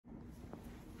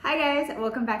Hi guys,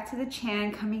 welcome back to the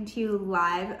channel, coming to you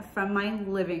live from my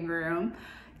living room.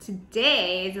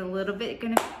 Today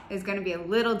is gonna be a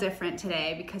little different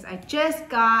today because I just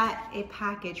got a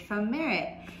package from Merit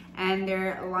and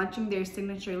they're launching their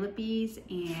signature lippies,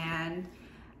 and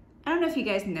I don't know if you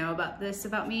guys know about this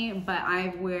about me, but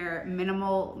I wear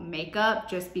minimal makeup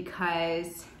just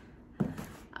because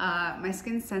my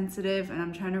skin's sensitive and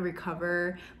I'm trying to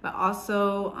recover, but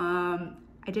also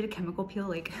I did a chemical peel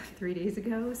like 3 days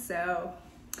ago, so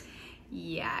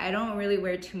yeah, I don't really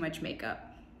wear too much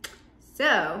makeup.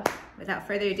 So without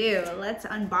further ado, let's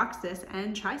unbox this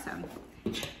and try some.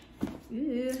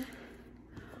 Ooh.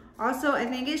 Also, I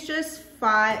think it's just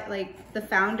 5, like the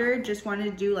founder just wanted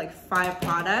to do like 5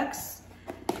 products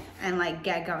and like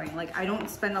get going. Like I don't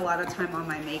spend a lot of time on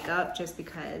my makeup just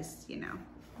because, you know,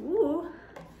 ooh,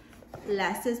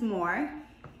 less is more.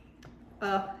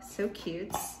 Oh, so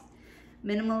cute.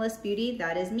 Minimalist beauty,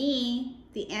 that is me.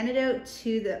 The antidote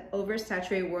to the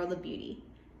oversaturated world of beauty.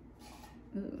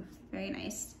 Ooh, very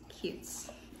nice, cute.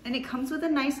 And it comes with a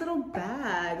nice little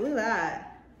bag, look at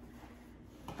that.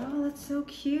 Oh, that's so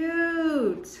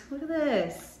cute. Look at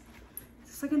this.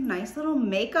 It's like a nice little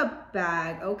makeup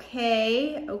bag.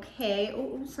 Okay, okay.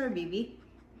 Oh, sorry, baby.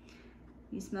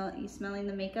 You smelling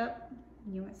the makeup?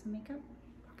 You want some makeup?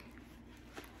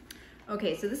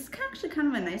 Okay, so this is actually kind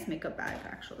of a nice makeup bag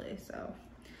actually, so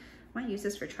I might use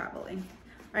this for traveling.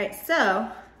 All right, so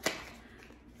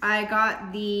I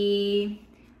got the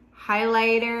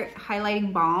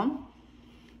highlighting balm,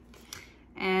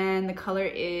 and the color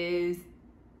is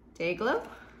Day Glow,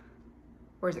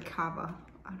 or is it Cava?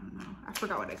 I don't know, I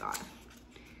forgot what I got.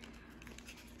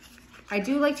 I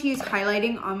do like to use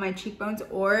highlighting on my cheekbones,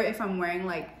 or if I'm wearing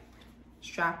like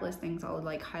strapless things, I'll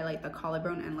like highlight the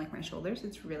collarbone and like my shoulders.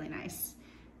 It's really nice.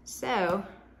 So,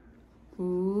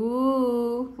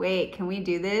 ooh, wait, can we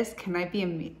do this? Can I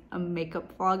be a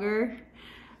makeup vlogger?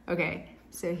 Okay,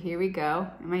 so here we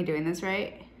go. Am I doing this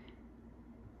right?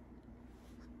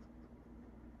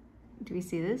 Do we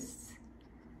see this?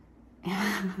 Okay,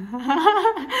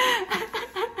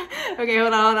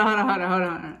 hold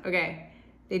on. Okay,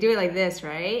 they do it like this,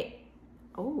 right?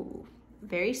 Oh,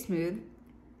 very smooth.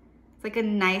 It's like a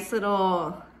nice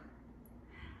little,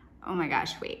 oh my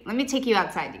gosh, wait. Let me take you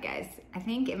outside, you guys. I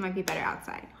think it might be better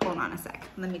outside. Hold on a sec.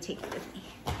 Let me take you with me.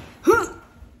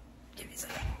 Give me a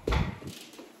sec.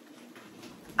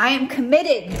 I am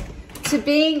committed to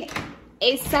being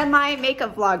a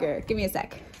semi-makeup vlogger. Give me a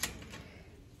sec.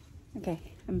 Okay,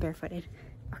 I'm barefooted.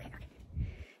 Okay.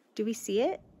 Do we see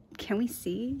it? Can we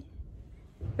see?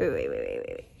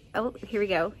 Wait. Oh, here we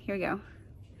go.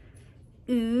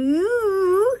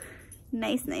 Ooh.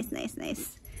 Nice.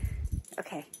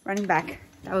 Okay, running back.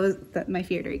 That was my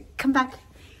fear. Come back,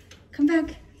 Jack. Come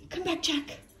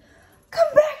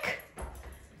back.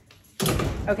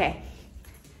 Okay.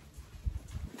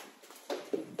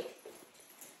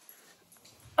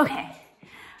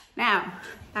 Now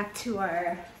back to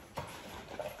our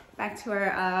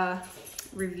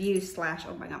review slash.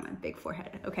 Oh my god, my big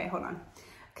forehead. Okay, hold on.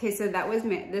 Okay, so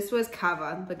this was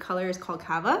Cava. The color is called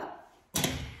Cava.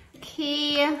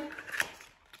 Okay.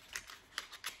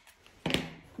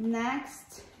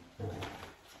 Next, my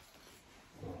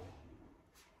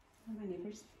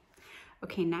neighbors.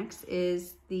 Okay, next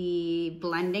is the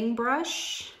blending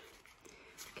brush.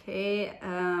 Okay,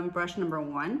 brush number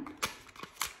 1.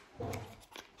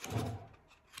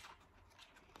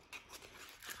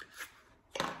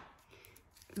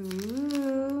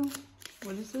 Ooh,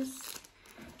 what is this?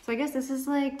 So I guess this is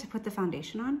like to put the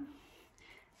foundation on.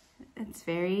 It's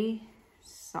very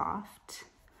soft.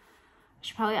 I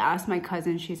should probably ask my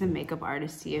cousin, she's a makeup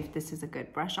artist, see if this is a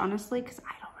good brush, honestly, because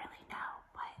I don't really know,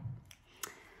 but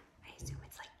I assume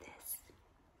it's like this.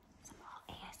 Some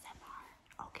little ASMR.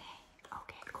 Okay,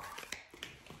 cool.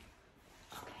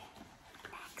 Okay,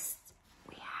 next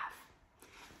we have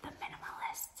the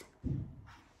Minimalist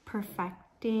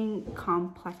Perfecting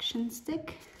Complexion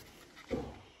Stick.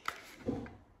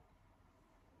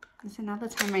 Is it not the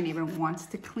time my neighbor wants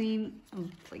to clean,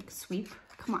 like sweep?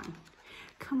 Come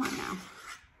on now.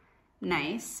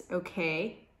 Nice,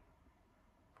 okay.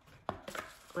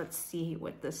 Let's see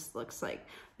what this looks like.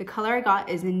 The color I got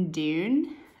is in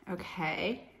Dune,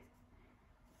 okay.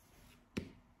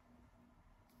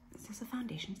 Is this a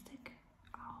foundation stick?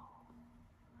 Oh.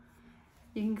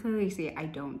 You can clearly see I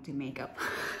don't do makeup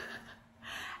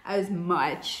as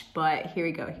much, but here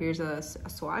we go. Here's a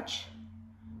swatch.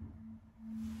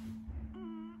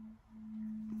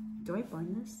 Do I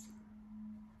blend this?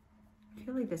 I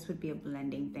feel like this would be a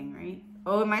blending thing, right?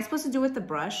 Oh, am I supposed to do it with the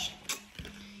brush?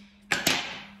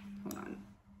 Hold on.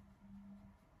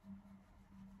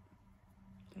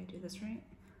 Do do this right?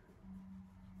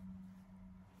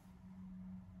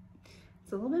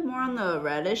 It's a little bit more on the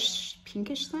reddish,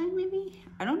 pinkish side maybe.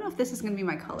 I don't know if this is gonna be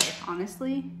my color,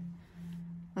 honestly.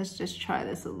 Let's just try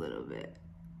this a little bit.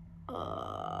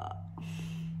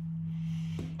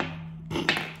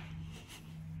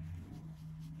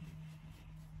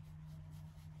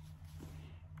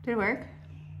 Did it work?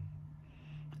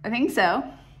 I think so.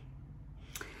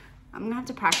 I'm gonna have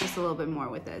to practice a little bit more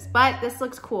with this, but this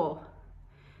looks cool.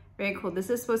 Very cool. This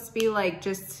is supposed to be like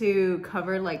just to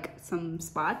cover like some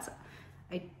spots.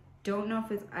 I don't know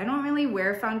if it's, I don't really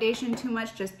wear foundation too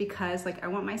much just because like I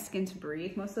want my skin to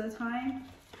breathe most of the time.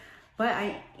 But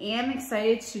I am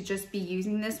excited to just be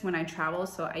using this when I travel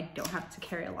so I don't have to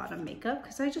carry a lot of makeup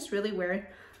because I just really wear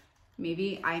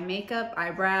maybe eye makeup,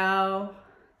 eyebrow,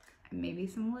 maybe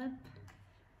some lip,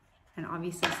 and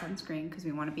obviously sunscreen because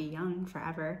we want to be young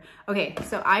forever. Okay,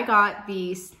 so I got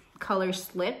the color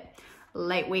Slip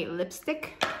lightweight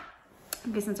lipstick.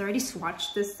 Okay, since I already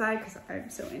swatched this side because I'm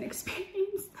so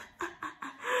inexperienced.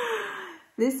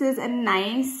 This is a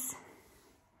nice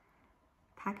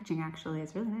packaging, actually.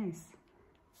 It's really nice.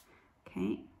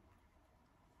 Okay.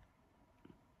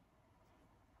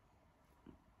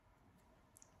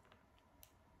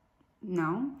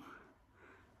 No.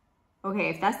 Okay,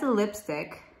 if that's the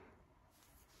lipstick,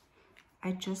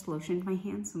 I just lotioned my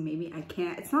hands, so maybe I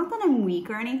can't. It's not that I'm weak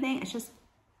or anything. It's just,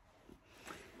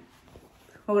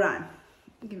 hold on.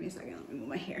 Give me a second, let me move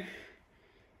my hair.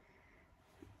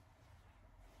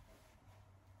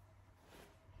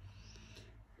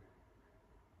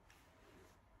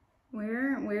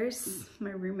 Where's my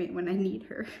roommate when I need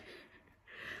her?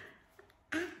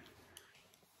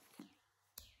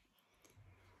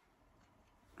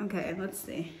 Okay, let's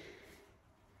see.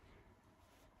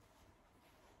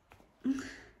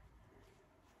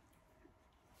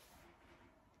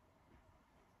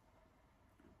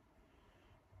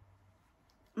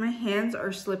 My hands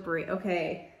are slippery.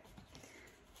 Okay,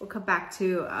 we'll come back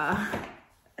to,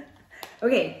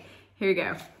 okay, here we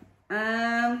go.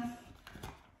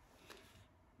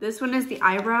 This one is the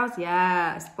eyebrows.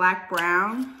 Yes, black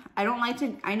brown. I don't like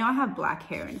to, I know I have black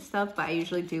hair and stuff, but I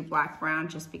usually do black brown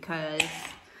just because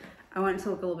I want it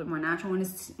to look a little bit more natural.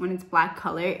 When it's black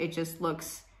color, it just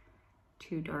looks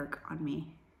too dark on me.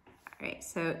 All right,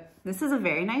 so this is a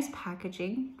very nice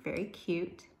packaging, very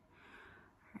cute.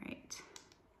 All right.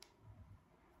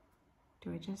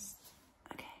 Do I just,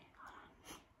 okay, hold on.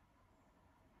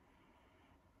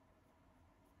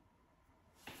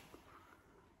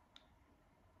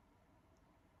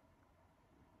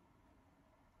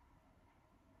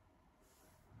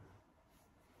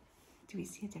 Do we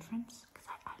see a difference? Because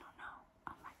I don't know.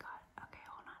 Oh my God. Okay,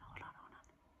 hold on.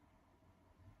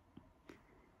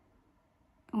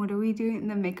 What are we doing?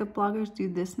 The makeup bloggers do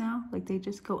this now? Like they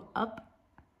just go up?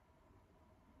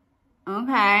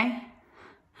 Okay.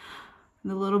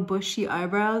 The little bushy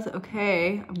eyebrows.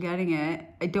 Okay, I'm getting it.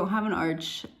 I don't have an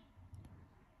arch.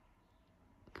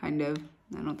 Kind of.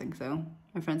 I don't think so.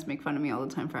 My friends make fun of me all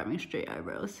the time for having straight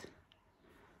eyebrows.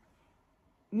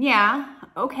 Yeah,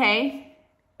 okay.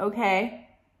 Okay.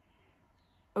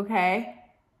 Okay.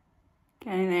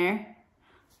 Getting there.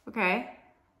 Okay.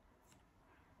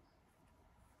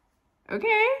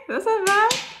 Okay, that's not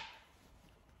bad.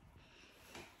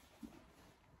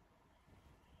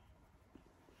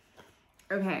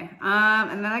 Okay,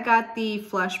 and then I got the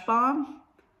Flush Bomb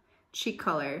cheek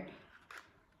color.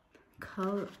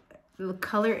 The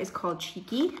color is called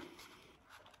Cheeky.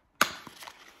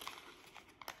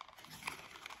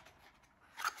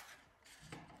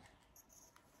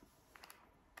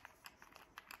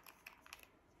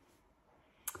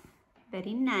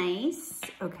 Very nice.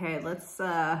 Okay, let's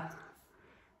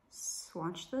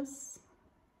swatch this.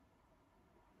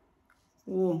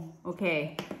 Ooh,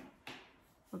 okay.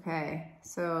 Okay,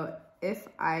 so if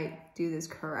I do this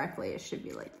correctly, it should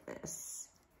be like this,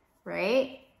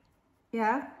 right?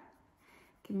 Yeah?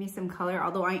 Give me some color,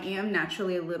 although I am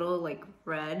naturally a little like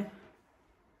red.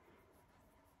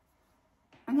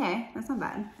 Okay, that's not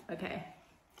bad. Okay,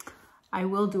 I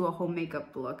will do a whole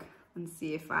makeup look and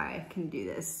see if I can do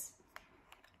this.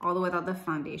 Although without the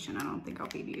foundation, I don't think I'll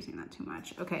be using that too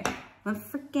much. Okay,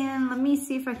 let me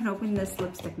see if I can open this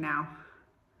lipstick now.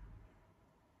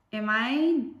 Am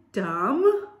I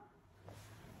dumb?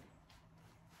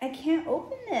 I can't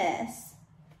open this.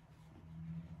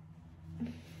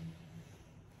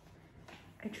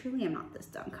 I truly am not this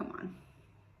dumb, come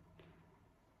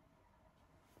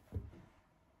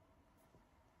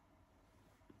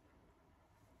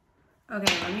on.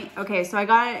 Okay, so I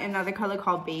got another color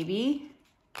called Baby.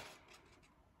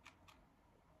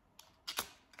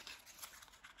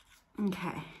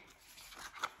 Okay.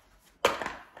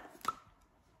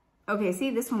 Okay, see,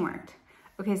 this one worked.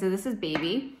 Okay, so this is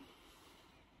Baby.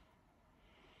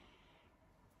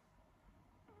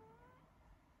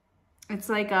 It's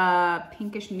like a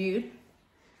pinkish nude.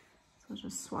 So I'll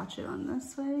just swatch it on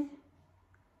this way.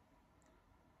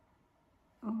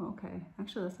 Oh, okay.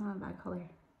 Actually, that's not a bad color.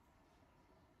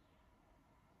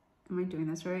 Am I doing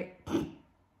this right?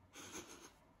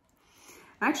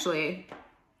 Actually,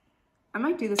 I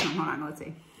might do this one. Hold on, let's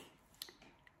see.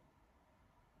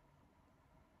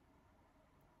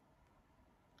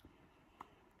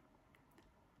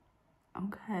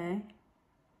 Okay.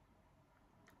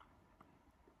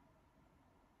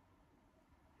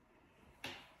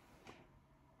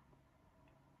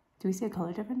 Do we see a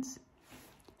color difference?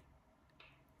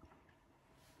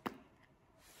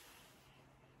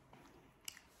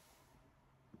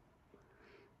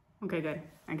 Okay, good.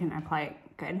 I can apply it.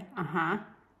 Good. Uh-huh.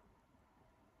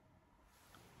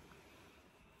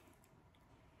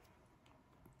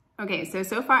 Okay,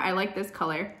 so far I like this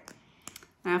color.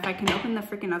 Now if I can open the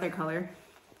freaking other color,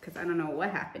 because I don't know what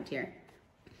happened here.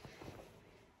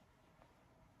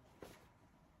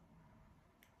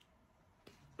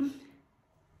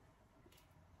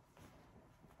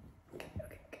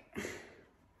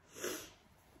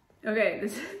 Okay,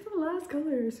 this is the last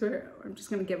color, I swear. I'm just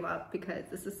gonna give up because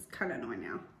this is kind of annoying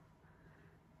now.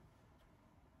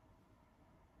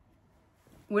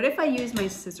 What if I use my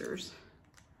scissors?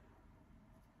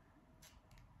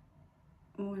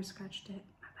 Oh, I scratched it,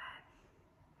 my bad.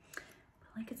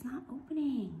 But like, it's not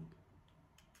opening.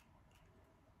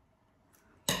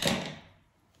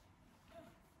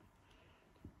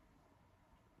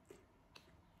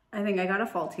 I think I got a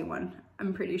faulty one,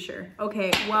 I'm pretty sure.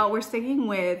 Okay, well, we're sticking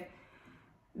with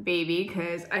Baby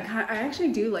because I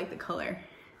actually do like the color.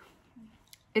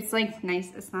 It's like nice,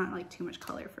 it's not like too much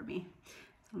color for me.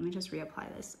 So let me just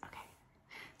reapply this, okay.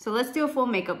 So let's do a full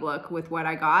makeup look with what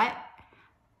I got.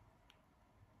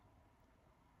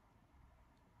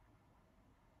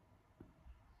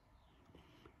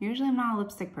 Usually I'm not a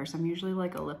lipstick person, I'm usually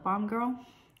like a lip balm girl.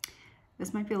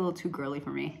 This might be a little too girly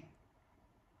for me.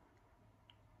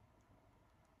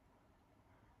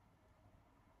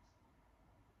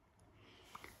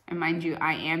 And mind you,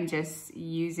 I am just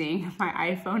using my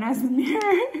iPhone as the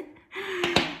mirror.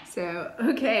 So,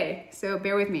 okay, so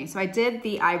bear with me. So I did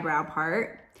the eyebrow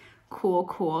part. Cool,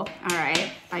 cool. All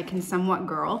right, I can somewhat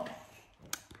girl.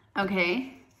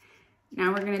 Okay,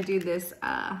 now we're gonna do this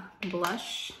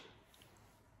blush.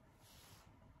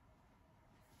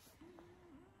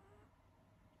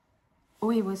 Oh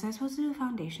wait, was I supposed to do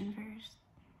foundation first?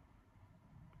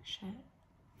 Shit.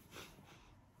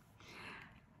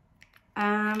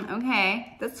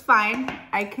 Okay, that's fine.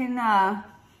 I can, I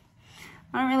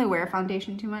don't really wear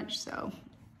foundation too much, so.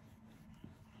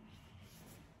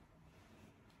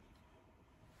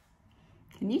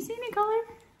 Can you see any color?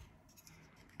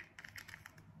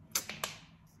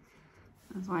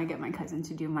 That's why I get my cousin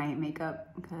to do my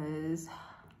makeup, because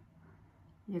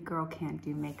your girl can't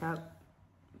do makeup,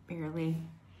 barely.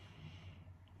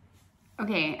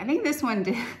 Okay, I think this one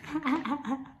did.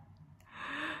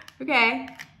 Okay.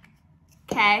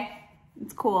 Okay,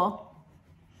 it's cool.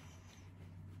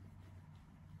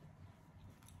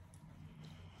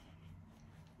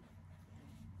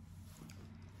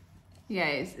 You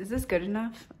guys, is this good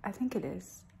enough? I think it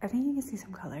is. I think you can see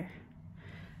some color.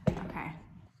 Okay.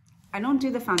 I don't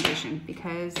do the foundation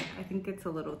because I think it's a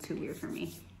little too weird for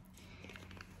me.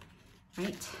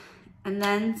 Right? And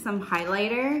then some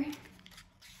highlighter.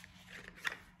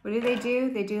 What do?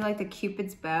 They do like the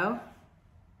Cupid's bow.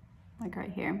 Like right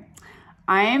here.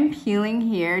 I am peeling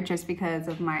here just because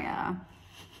of my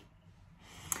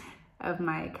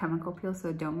chemical peel,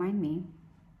 so don't mind me.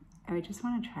 I just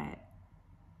want to try it.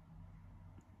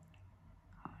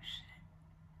 Oh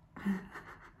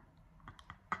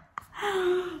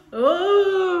shit.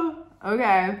 Oh,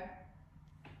 okay.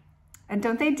 And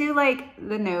don't they do like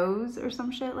the nose or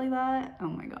some shit like that? Oh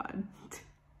my god.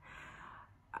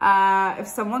 If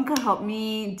someone could help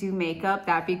me do makeup,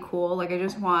 that'd be cool. Like I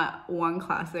just want one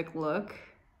classic look.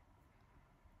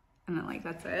 And then like,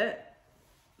 that's it.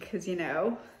 Cause you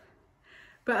know.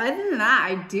 But other than that,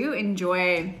 I do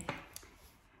enjoy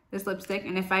this lipstick.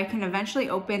 And if I can eventually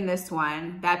open this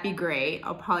one, that'd be great.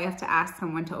 I'll probably have to ask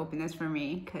someone to open this for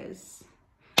me cause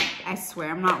I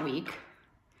swear I'm not weak.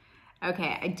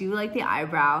 Okay, I do like the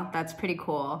eyebrow. That's pretty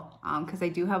cool. Cause I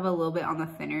do have a little bit on the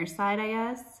thinner side, I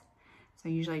guess. So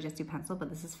usually I just do pencil,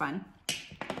 but this is fun.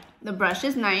 The brush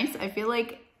is nice. I feel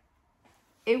like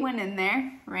it went in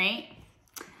there, right?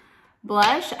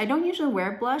 Blush, I don't usually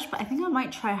wear blush, but I think I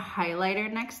might try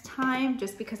highlighter next time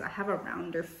just because I have a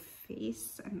rounder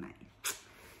face and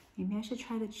Maybe I should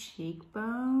try the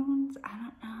cheekbones. I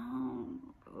don't know.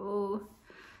 Oh,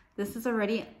 this is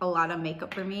already a lot of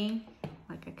makeup for me.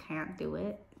 Like I can't do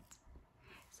it.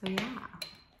 So yeah,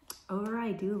 overall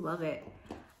I do love it.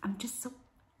 I'm just so,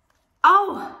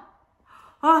 oh,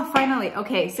 finally.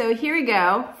 Okay, so here we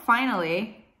go.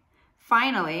 Finally.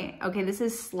 Okay, this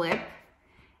is Slip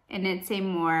and it's a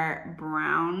more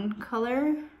brown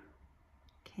color.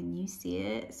 Can you see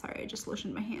it? Sorry, I just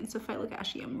lotioned my hands. So if I look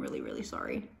ashy, I'm really, really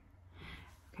sorry.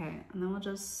 Okay, and then we'll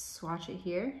just swatch it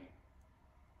here.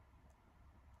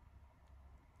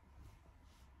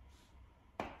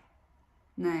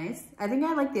 Nice. I think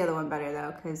I like the other one better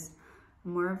though, because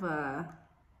I'm more of a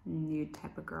nude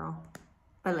type of girl.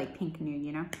 But like pink nude,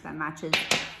 you know, that matches.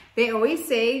 They always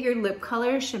say your lip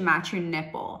color should match your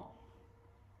nipple.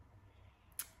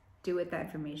 Do with that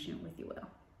information what you will.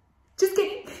 Just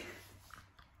kidding.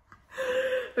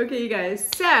 Okay, you guys.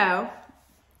 So,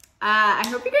 I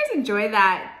hope you guys enjoy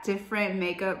that different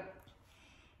makeup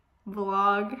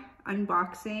vlog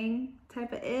unboxing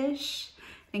type of ish.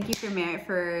 Thank you for Merritt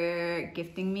for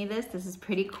gifting me this. This is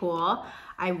pretty cool.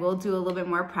 I will do a little bit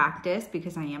more practice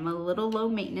because I am a little low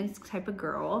maintenance type of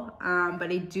girl,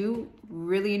 but I do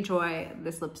really enjoy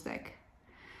this lipstick.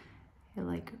 It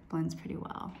like blends pretty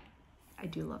well. I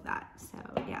do love that, so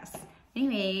yes.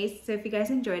 Anyways, so if you guys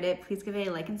enjoyed it, please give it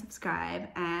a like and subscribe,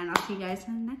 and I'll see you guys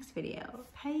in the next video.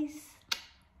 Peace.